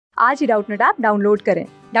आज ही Doubtnut app download करें।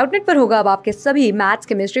 डाउटनट पर होगा अब आपके सभी मैथ्स,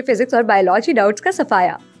 केमिस्ट्री, फिजिक्स और बायोलॉजी डाउट्स का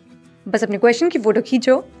सफाया। बस अपने क्वेश्चन की फोटो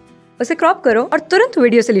खींचो, उसे क्रॉप करो और तुरंत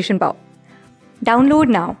वीडियो सोल्यूशन पाओ। Download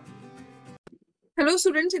now. Hello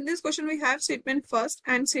students, in this question we have statement first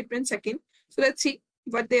and statement second. So let's see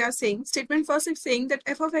what they are saying. Statement first is saying that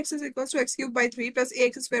f of x is equals to x cubed by 3 plus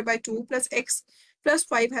ax square by 2 plus x plus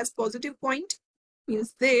 5 has positive point.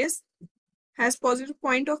 Means this has positive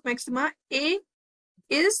point of maxima a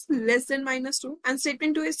is less than minus 2. And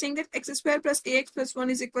statement 2 is saying that x square plus ax plus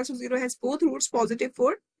 1 is equals to 0 has both roots positive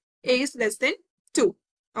for a is less than 2.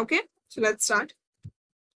 Okay, so let's start.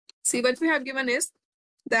 See what we have given is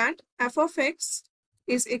that f of x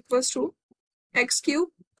is equals to x cube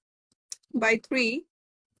by 3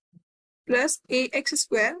 plus ax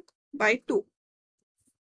square by 2.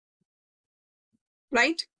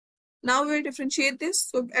 Right? Now we will differentiate this.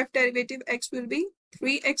 So f derivative x will be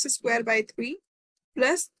 3x square by 3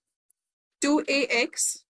 plus 2ax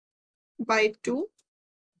by 2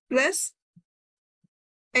 plus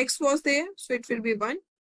x was there, so it will be 1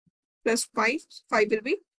 plus 5 will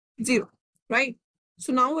be 0. Right?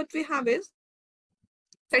 So now what we have is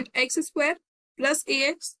that x square plus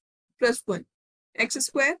ax plus 1, x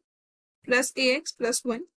square plus ax plus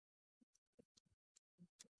 1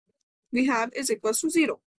 we have is equals to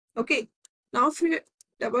 0. Okay, now for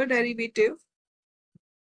double derivative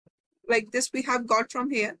like this we have got from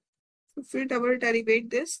here, so if we double derivate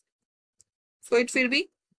this, so it will be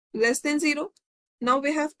less than 0. Now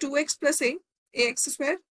we have 2x plus ax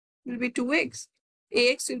square will be 2x,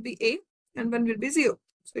 ax will be a and 1 will be 0,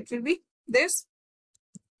 so it will be this.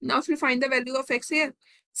 Now if we find the value of x here,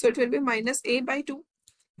 so it will be minus a by 2.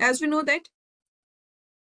 As we know that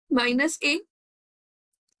minus a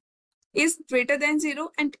is greater than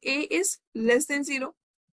 0 and a is less than 0.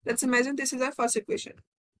 Let's imagine this is our first equation.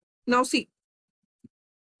 Now see,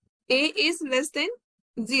 a is less than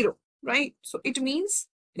 0, right? So it means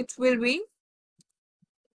it will be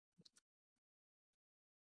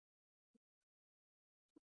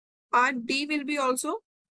our d will be also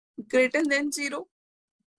greater than 0.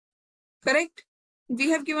 Correct?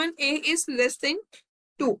 We have given a is less than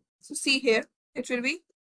 2. So see here, it will be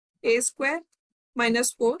a square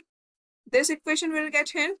minus 4. This equation will get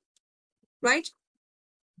here, right?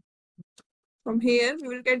 From here we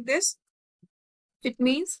will get this. It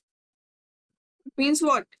means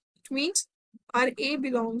what? It means our a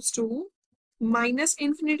belongs to minus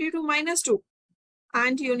infinity to minus 2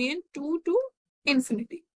 and union 2 to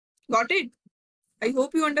infinity. Got it? I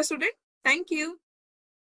hope you understood it. Thank you.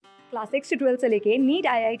 Class 6 से 12 से लेके NEET,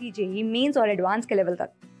 IIT JEE mains और advance के level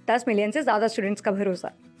तक 10 million से ज्यादा students का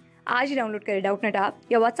भरोसा। आज ही डाउनलोड करें डाउटनट ऐप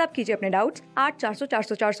या व्हाट्सएप कीजिए अपने डाउट्स 8400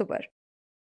 400 400 पर।